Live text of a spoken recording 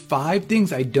5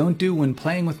 things I don't do when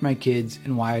playing with my kids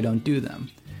and why I don't do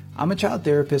them. I'm a child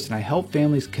therapist and I help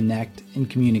families connect and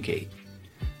communicate.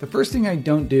 The first thing I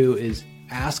don't do is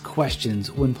ask questions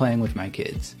when playing with my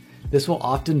kids. This will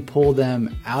often pull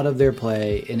them out of their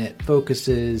play, and it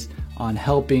focuses on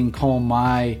helping calm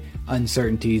my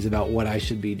uncertainties about what I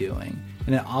should be doing.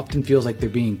 And it often feels like they're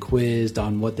being quizzed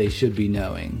on what they should be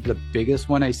knowing. The biggest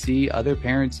one I see other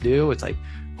parents do, it's like,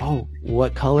 oh,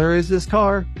 what color is this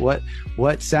car?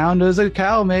 What sound does a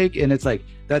cow make? And it's like,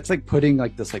 that's like putting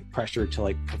like this like pressure to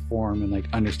like perform and like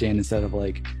understand, instead of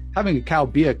like having a cow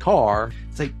be a car.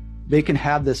 It's like they can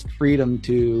have this freedom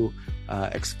to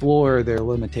explore their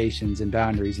limitations and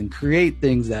boundaries and create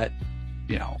things that,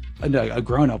 you know, a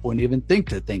grown-up wouldn't even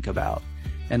think about.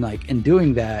 And like in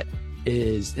doing that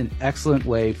is an excellent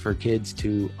way for kids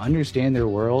to understand their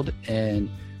world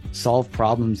and solve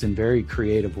problems in very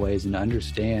creative ways and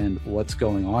understand what's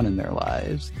going on in their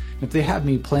lives. If they have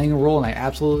me playing a role and I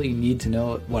absolutely need to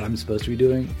know what I'm supposed to be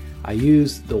doing, I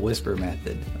use the whisper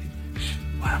method. Like,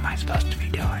 what am I supposed to be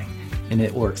doing? And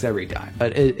it works every time.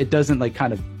 But it doesn't like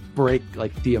kind of break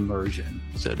like the immersion,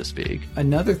 so to speak.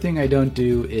 Another thing I don't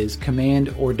do is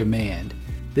command or demand.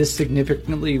 This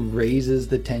significantly raises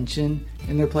the tension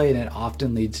in their play, and it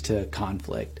often leads to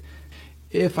conflict.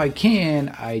 If I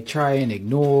can, I try and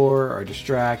ignore or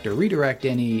distract or redirect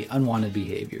any unwanted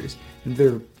behaviors. If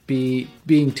they're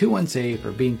being too unsafe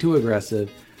or being too aggressive,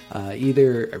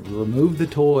 either remove the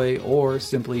toy or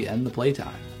simply end the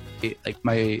playtime. Like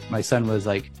my son was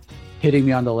like hitting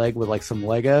me on the leg with like some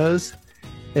Legos,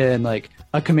 and like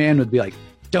a command would be like,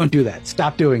 don't do that,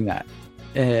 stop doing that.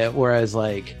 Whereas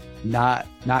like not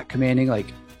commanding, like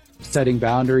setting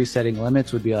boundaries, setting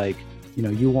limits would be like, you know,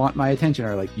 you want my attention,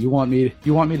 or like you want me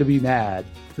to be mad.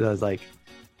 So I was like,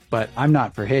 but I'm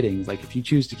not for hitting. Like if you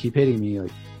choose to keep hitting me,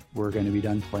 like we're going to be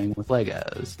done playing with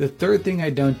Legos. The third thing I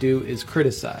don't do is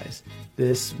criticize.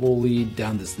 This will lead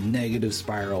down this negative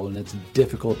spiral, and it's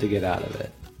difficult to get out of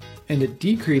it. And it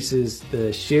decreases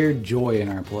the shared joy in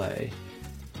our play.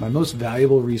 My most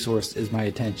valuable resource is my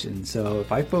attention. So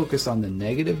if I focus on the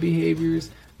negative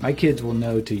behaviors, my kids will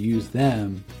know to use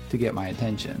them to get my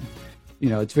attention. You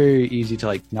know, it's very easy to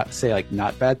like not say like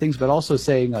not bad things, but also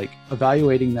saying like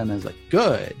evaluating them as like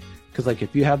good. Because like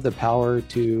if you have the power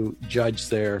to judge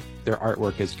their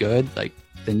artwork as good, like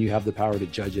then you have the power to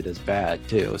judge it as bad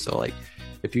too. So like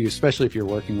especially if you're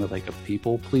working with like a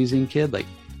people pleasing kid, like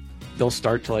they'll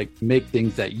start to like make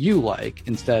things that you like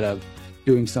instead of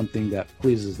doing something that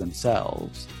pleases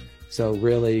themselves. So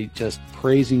really just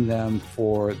praising them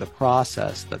for the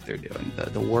process that they're doing,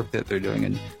 the work that they're doing,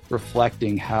 and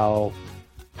reflecting how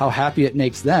happy it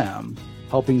makes them,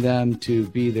 helping them to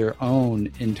be their own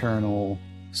internal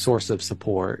source of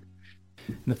support.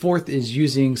 And the fourth is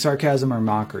using sarcasm or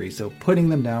mockery. So putting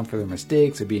them down for their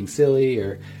mistakes or being silly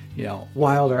or, you know,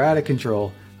 wild or out of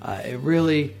control. It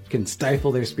really can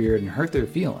stifle their spirit and hurt their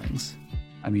feelings.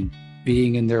 I mean,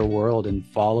 being in their world and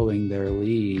following their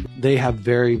lead, they have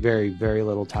very, very, very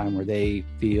little time where they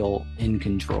feel in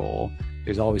control.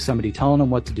 There's always somebody telling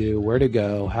them what to do, where to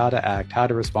go, how to act, how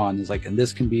to respond. It's like, and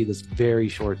this can be this very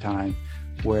short time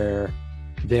where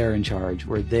they're in charge,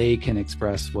 where they can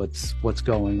express what's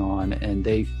going on, and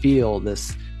they feel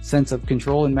this sense of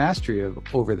control and mastery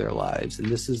over their lives. And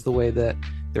this is the way that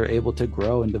they're able to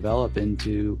grow and develop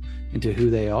into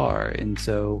who they are. And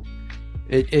so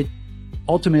it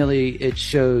ultimately, it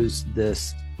shows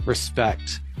this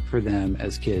respect for them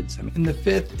as kids. And the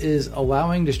fifth is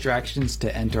allowing distractions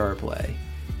to enter our play.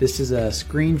 This is a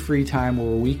screen-free time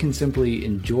where we can simply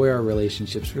enjoy our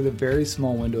relationships for the very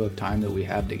small window of time that we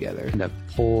have together. And that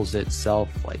pulls itself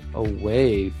like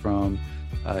away from,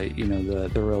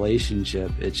 the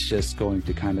relationship. It's just going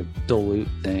to kind of dilute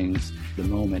things. The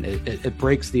moment it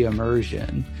breaks the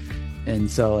immersion, and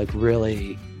so like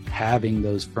really having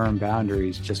those firm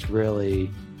boundaries just really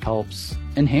helps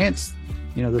enhance,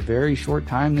 you know, the very short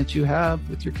time that you have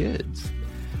with your kids.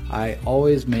 I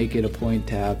always make it a point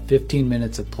to have 15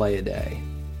 minutes of play a day.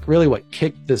 Really what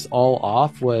kicked this all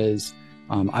off was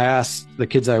I asked the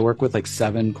kids I work with like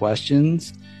 7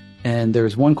 questions, and there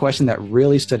was one question that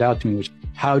really stood out to me, which,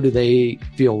 how do they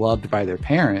feel loved by their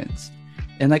parents?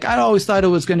 And like I'd always thought it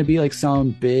was going to be like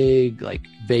some big like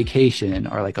vacation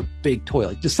or like a big toy,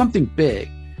 like just something big.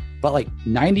 But like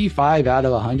 95 out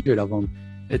of 100 of them,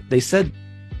 they said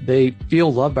they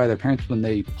feel loved by their parents when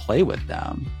they play with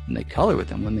them, when they color with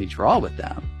them, when they draw with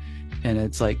them. And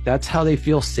it's like, that's how they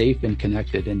feel safe and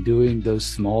connected. And doing those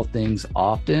small things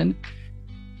often,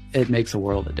 it makes a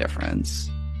world of difference.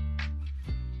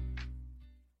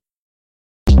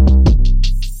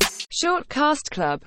 Short Cast Club